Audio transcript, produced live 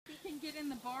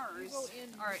the bars.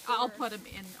 All right, I'll put them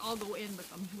in. I'll go in with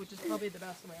them, which is probably the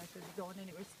best way I should be going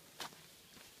anyways.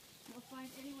 We'll find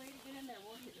any way to get in there,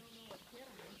 won't you?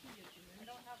 I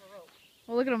don't have a rope.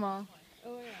 Well, look at them all.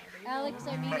 Oh yeah. Alex,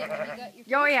 I mean it. Have you got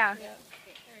your Oh yeah.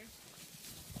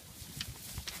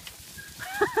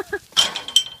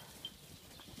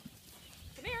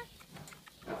 Come here.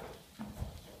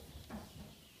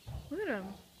 Look at them.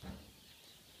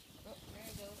 Oh, there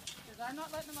you go. Because I'm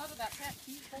not letting them out of that pen.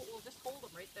 We'll just hold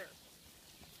them right there.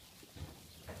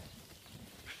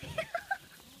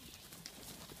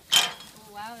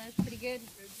 Oh wow, that's pretty good.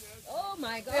 Oh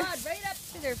my God, right up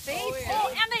to their face. Oh, yeah. Oh,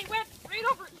 and they went right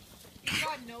over. He's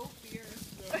got no fear.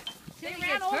 They He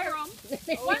ran gets over hurt.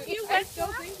 them. One you I went still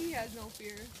for 'em. think he has no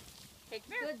fear. Hey,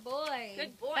 come here. Good boy.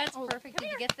 Good boy. That's Oh, perfect. come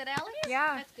Did you here. get that, Alex?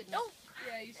 Yeah. That's good. No.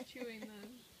 Yeah, he's chewing the.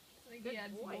 I think Good he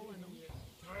had boy. mole in him.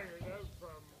 Tired out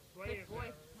from playing Good boy.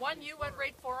 there. One you went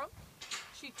right for him.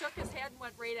 She took his head and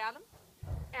went right at him.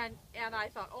 And I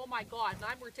thought, oh my God, and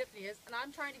I'm where Tiffany is, and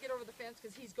I'm trying to get over the fence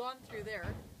because he's gone through there.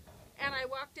 And I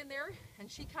walked in there,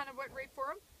 and she kind of went right for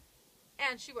him.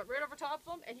 And she went right over top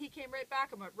of him, and he came right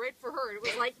back and went right for her. It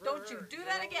was like, don't you do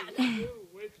that again. You knew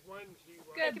which one she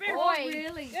was. Good Come here. boy.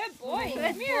 Really? Good boy.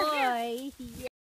 Good Come here. boy.